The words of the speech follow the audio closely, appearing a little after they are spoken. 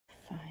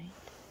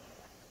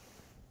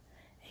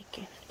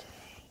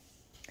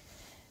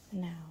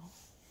Now,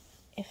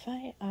 if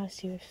I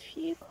ask you a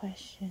few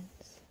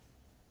questions,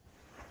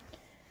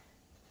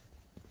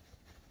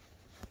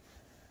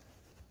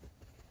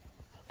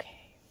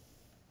 okay,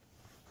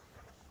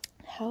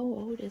 how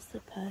old is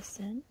the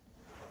person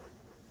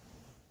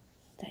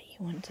that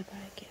you want to buy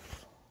a gift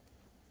for?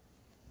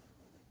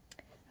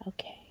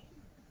 Okay,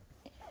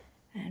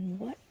 and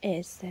what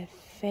is their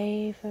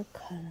favorite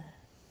color?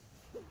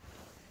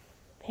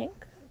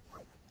 Pink?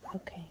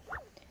 Okay,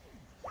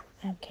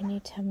 and can you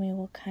tell me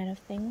what kind of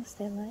things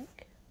they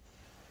like?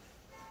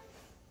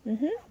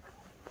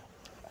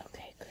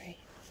 Okay, great.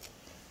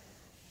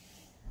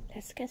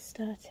 Let's get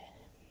started.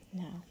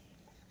 Now,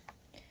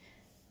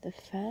 the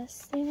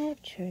first thing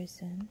I've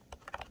chosen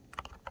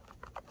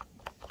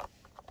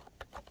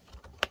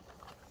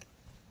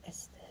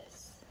is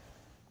this.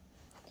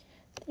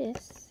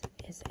 This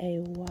is a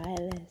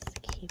wireless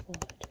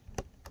keyboard.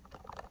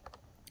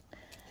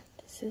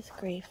 This is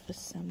great for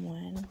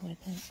someone with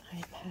an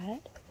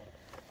iPad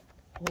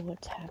or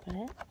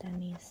tablet that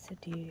needs to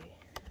do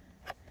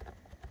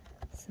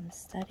some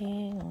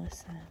studying or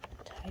some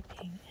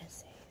typing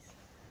essays.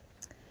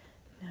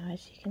 Now,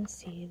 as you can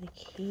see, the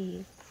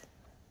keys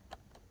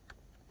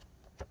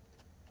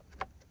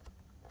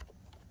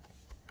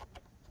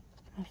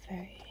are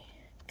very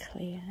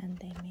clear and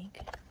they make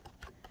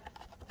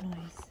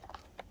noise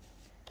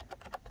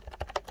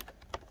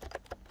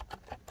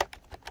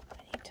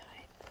when you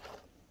type.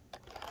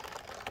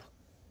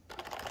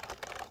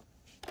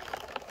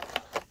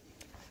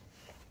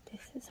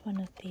 This is one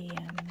of the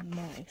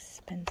more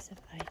expensive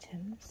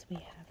items we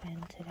have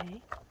in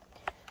today.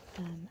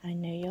 I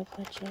know your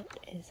budget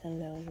is a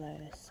little low,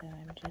 so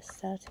I'm just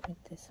starting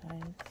with this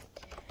one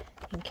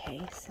in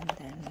case, and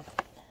then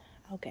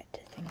I'll get to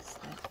things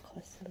that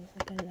cost a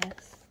little bit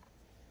less.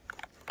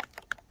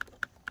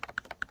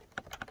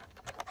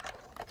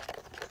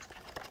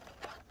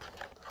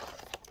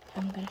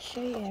 I'm going to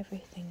show you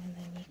everything and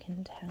then you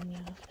can tell me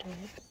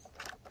afterwards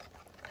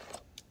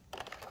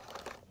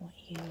what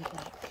you would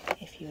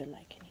like, if you would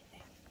like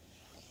anything.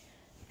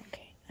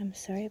 Okay, I'm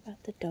sorry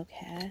about the dog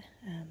hair.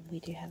 We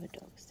do have a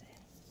dog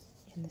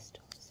in the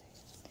store, so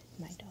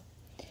my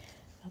dog.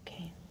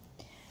 Okay,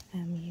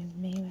 you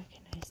may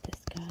recognize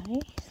this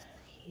guy.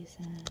 He's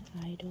an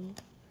idol.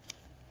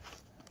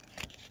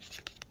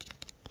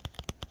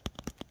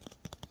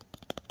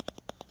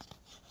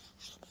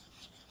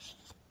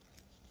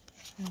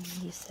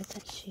 You said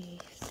that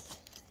she's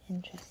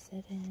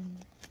interested in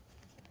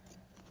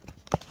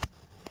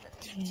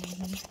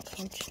Korean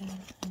culture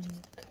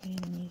and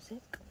Korean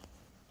music.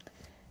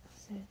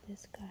 So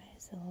this guy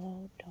is a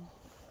little doll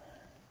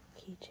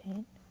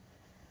keychain.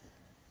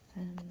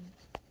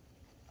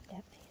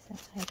 Yep, he's an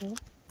idol.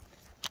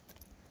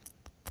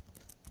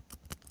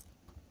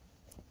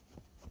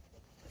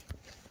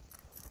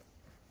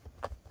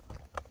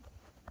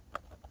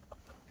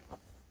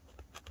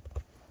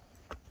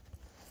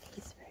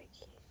 He's very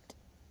cute.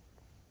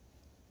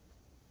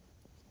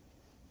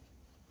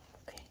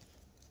 Okay.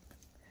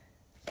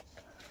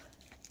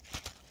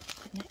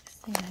 The next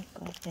thing I've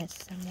got is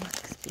some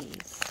wax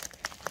beads.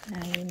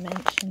 Now you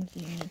mentioned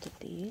you needed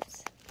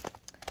these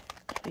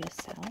for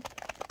yourself.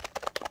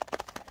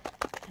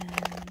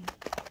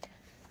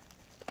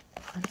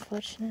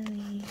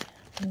 Unfortunately,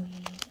 we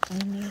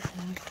only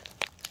have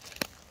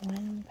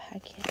one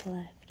packet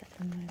left at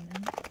the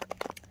moment,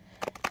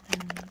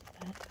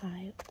 but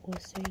I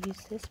also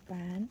use this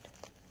brand.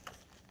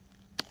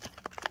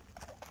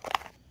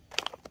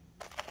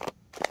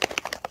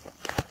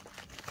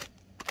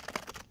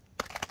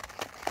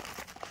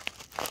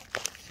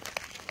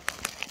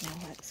 Now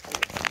that's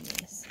good for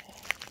me, so.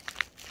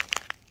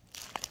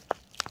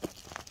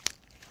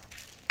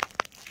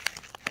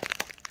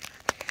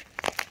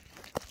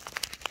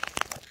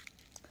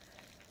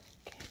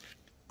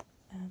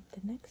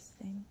 The next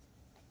thing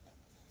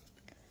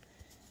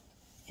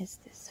is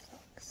this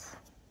fox.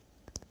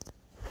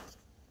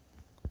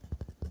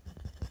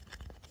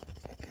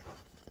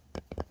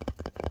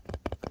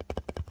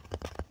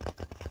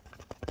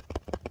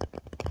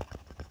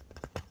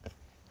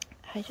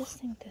 I just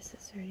think this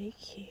is really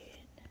cute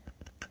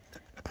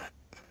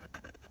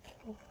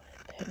for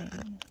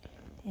putting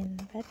in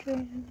the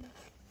bedroom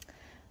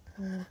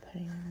or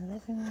putting in the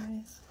living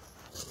room.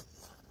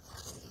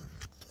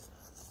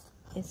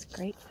 It's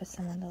great for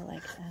someone that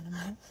likes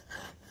animals.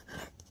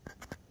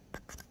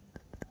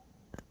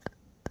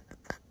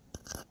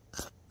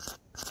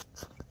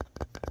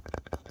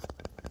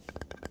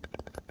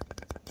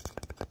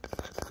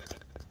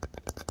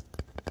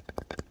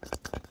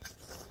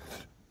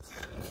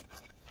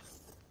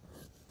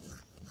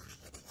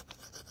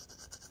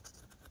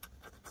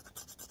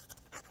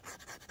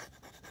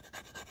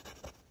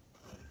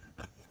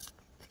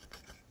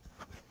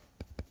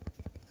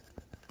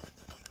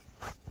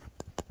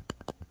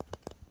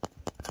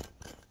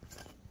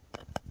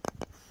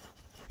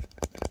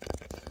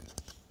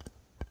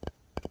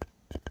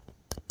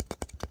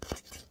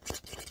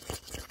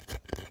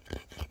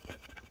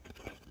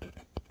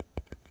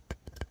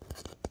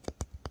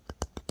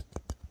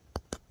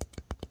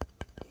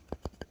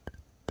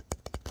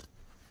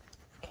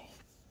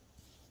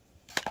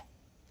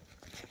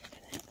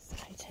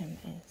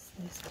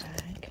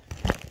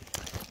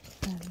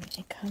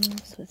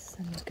 comes with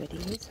some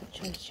goodies,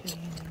 which I'll show you in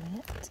a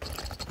minute.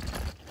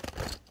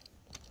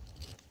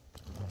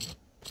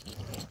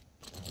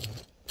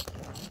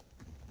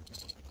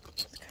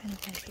 It's kind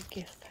of like a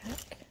gift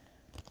pack.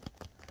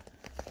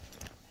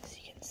 As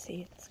you can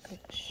see, it's got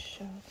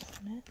shelves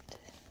on it.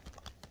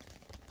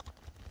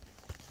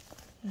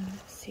 Now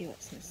let's see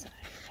what's inside.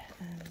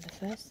 And the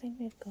first thing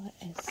we've got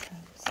is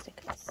some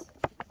stickers.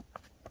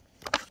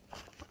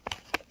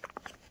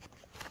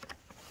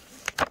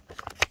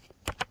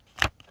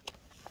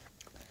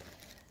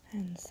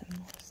 And some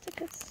more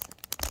stickers.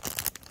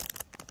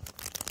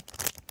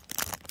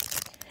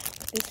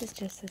 This is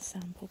just a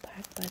sample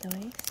pack, by the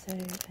way, so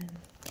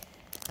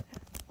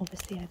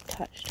obviously I've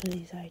touched all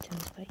these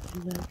items, but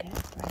you will get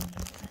a brand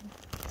new one.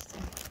 So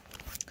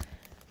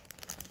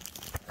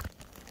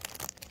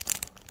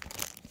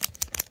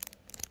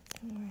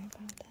don't worry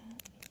about that.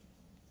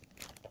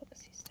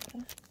 Epoxy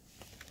sticker.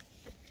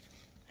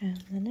 And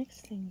the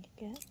next thing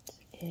you get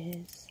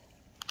is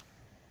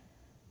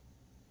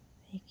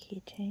a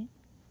keychain.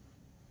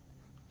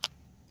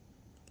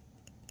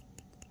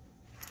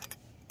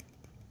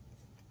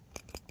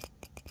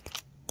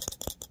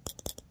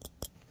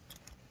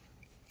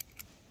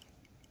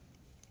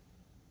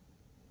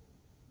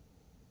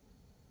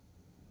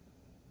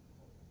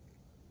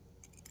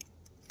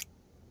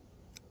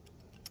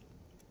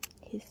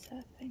 He's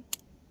surfing.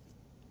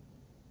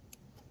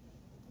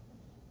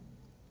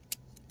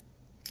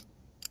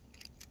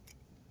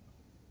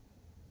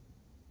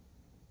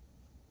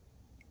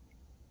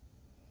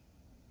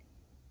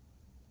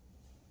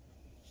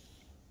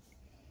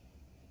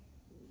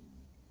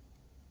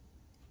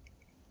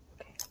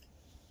 Okay.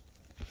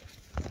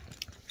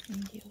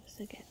 And you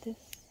also get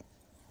this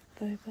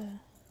boba. You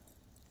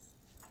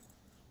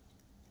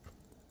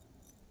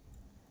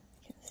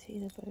can see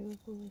the boba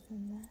balls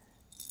in there.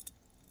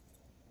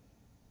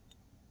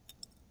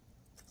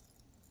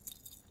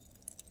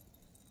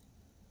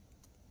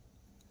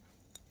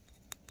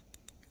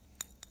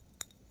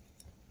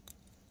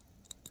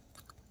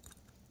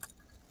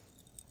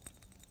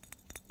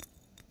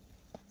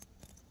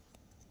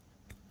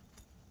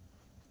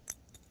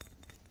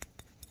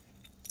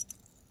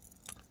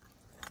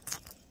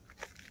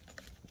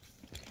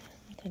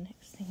 The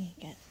next thing you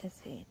get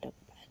is a dog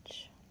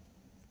badge.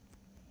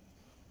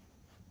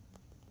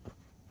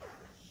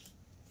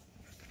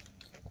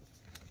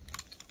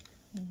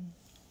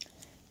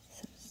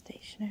 Some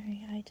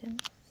stationery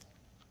items.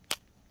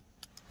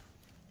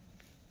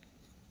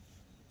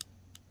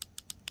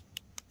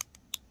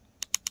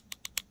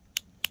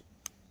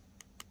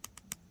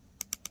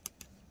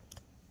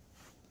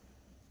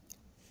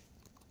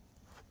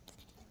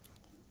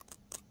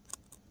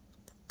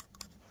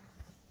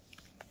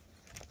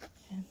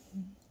 And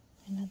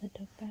another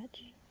dog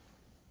badge.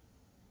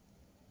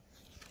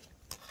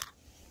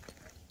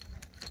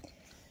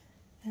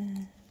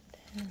 And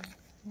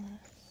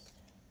last,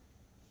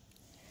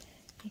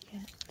 you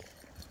get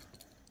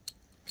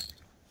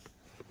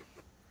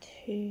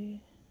 2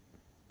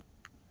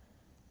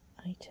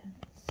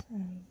 items.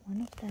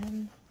 One of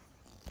them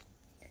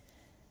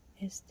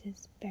is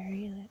this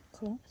berry lip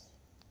gloss.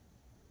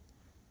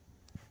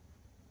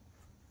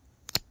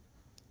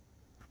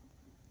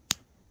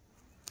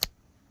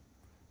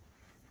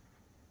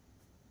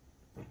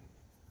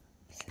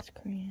 This is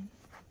Korean.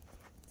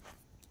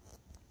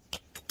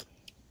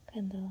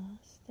 And the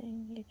last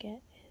thing you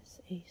get is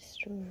a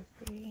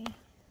strawberry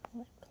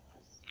lip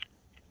gloss.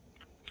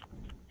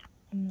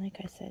 And like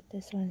I said,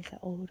 this one's the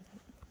old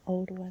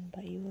one,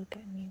 but you will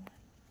get a new one.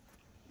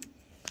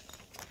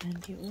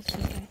 And you also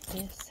get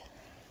this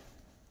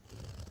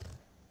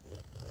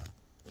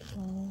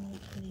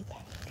lovely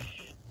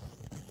pouch.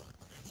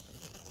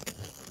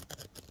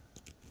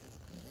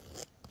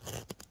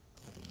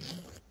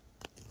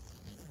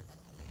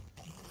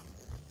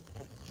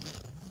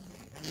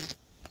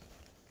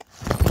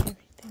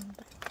 Everything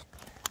back.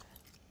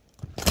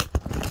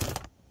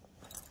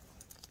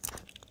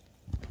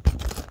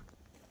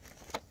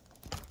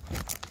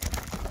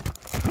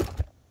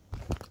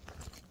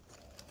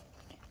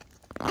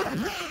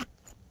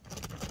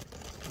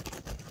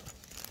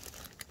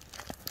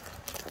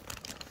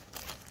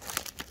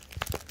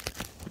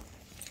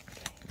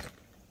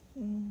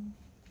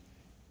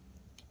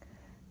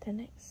 The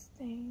next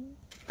thing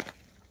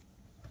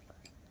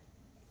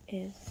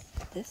is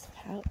this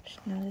pouch.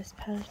 Now this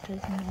pouch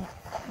does not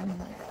come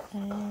with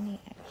any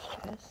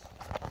extras.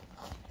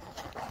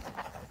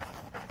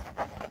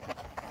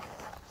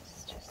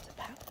 It's just a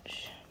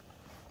pouch.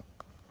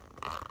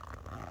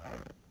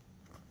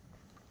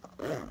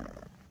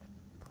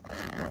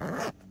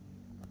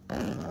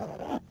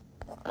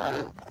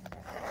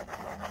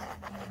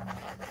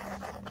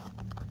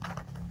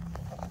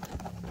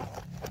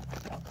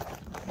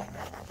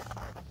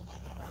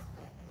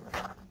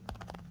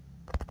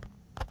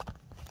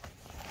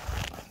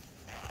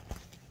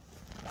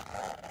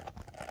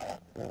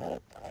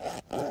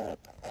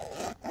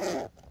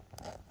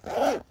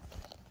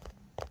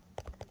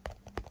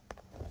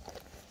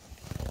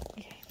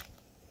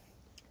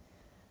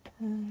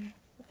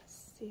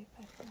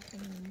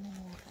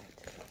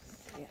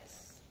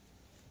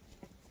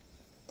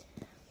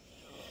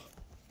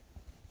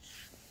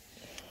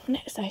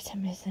 Next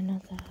item is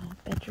another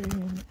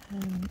bedroom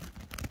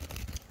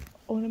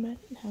ornament.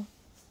 Now,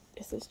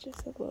 this is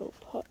just a little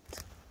pot.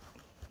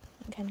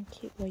 You can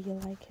keep what you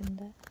like in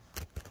there.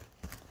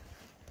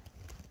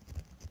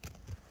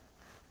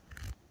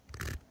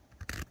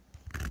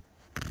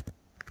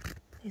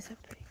 These are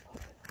pretty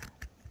popular.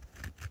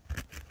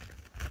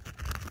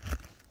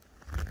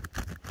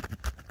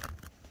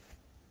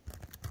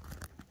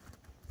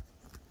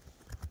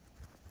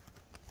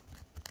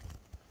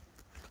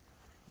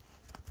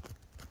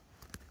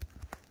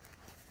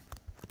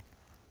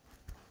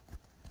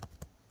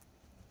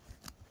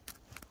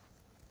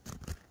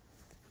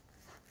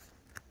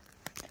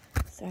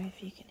 Sorry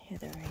if you can hear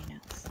the rain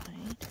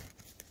outside.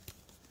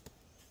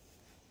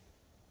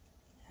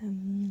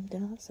 The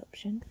last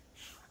option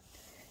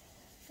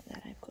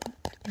that I've got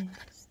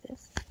is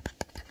this.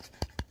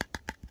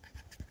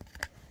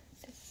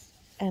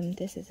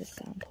 This is a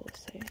sample,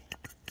 so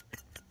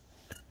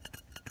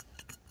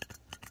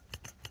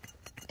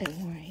don't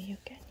worry, you'll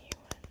get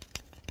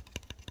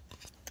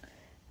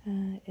a new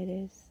one. It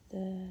is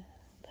the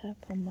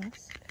Purple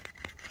Musk.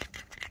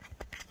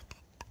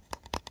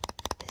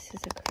 This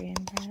is a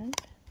Korean brand.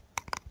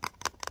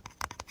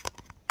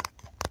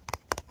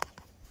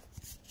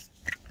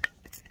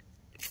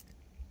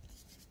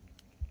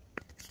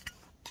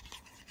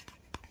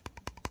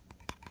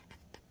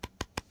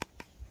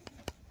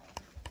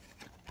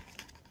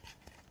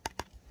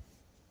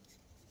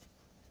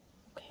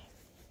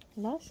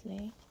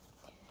 Lastly,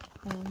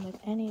 with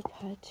any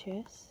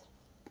purchase,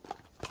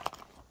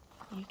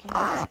 you get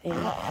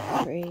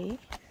a free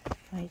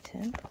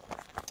item.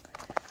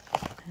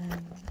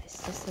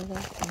 It's just a little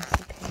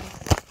pencil case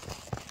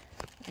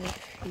with a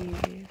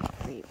few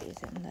freebies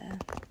in there.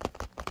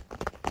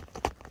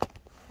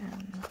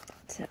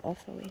 It's an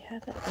offer we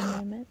have at the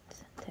moment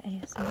to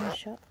ASMR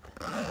shop.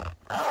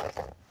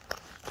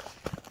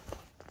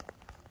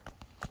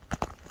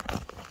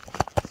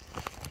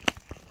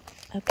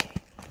 Okay.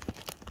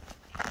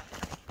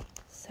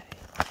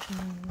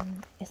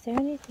 Is there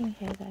anything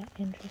here that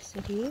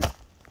interested you?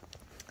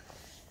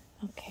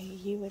 Okay,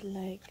 you would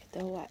like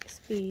the wax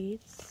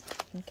beads.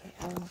 Okay,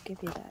 I will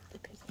give you that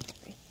because it's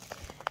free.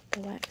 The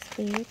wax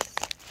beads.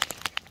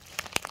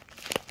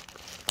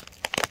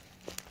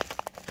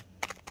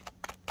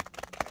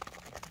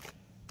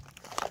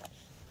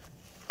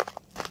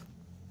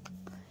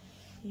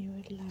 You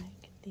would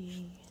like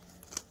the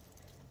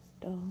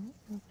doll.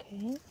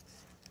 Okay.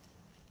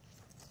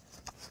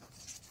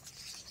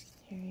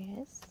 Here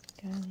he is,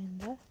 going in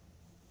there.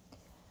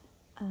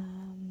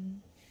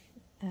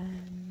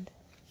 And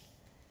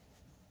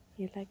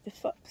you like the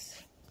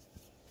fox.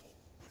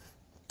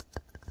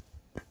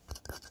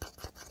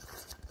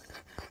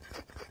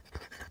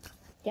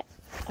 Yeah,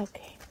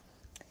 okay.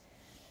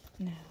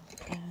 Now,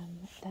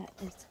 that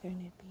is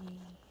going to be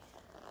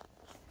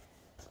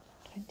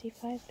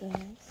 $25.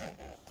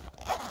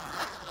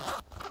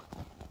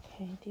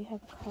 Okay, do you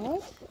have a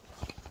card?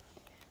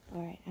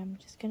 Alright, I'm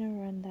just going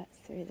to run that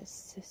through the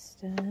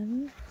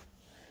system.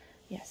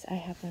 Yes, I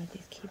have one of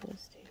these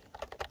keyboards too.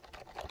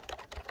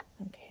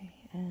 Okay,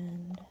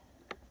 and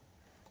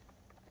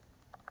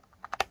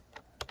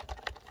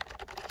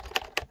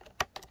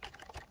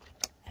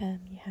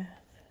you have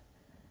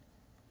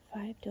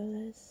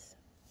 $5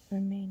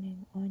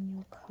 remaining on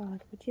your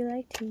card. Would you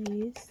like to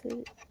use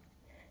the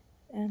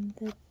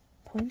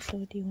points,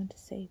 or do you want to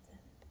save them?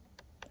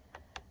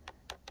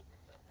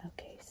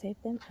 Okay,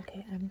 save them.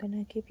 Okay, I'm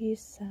gonna give you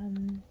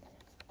some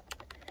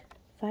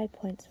 5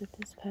 points with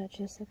this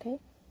purchase, okay?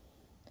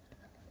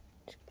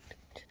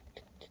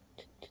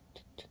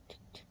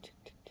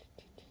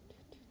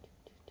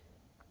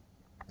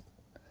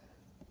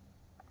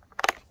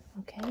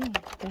 Okay,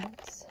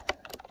 that's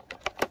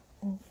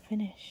all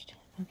finished.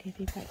 I'll give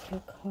you back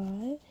your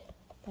card.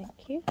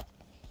 Thank you.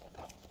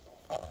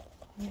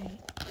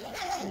 Alright, I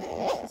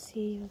hope to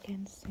see you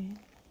again soon.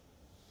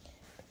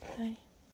 Bye.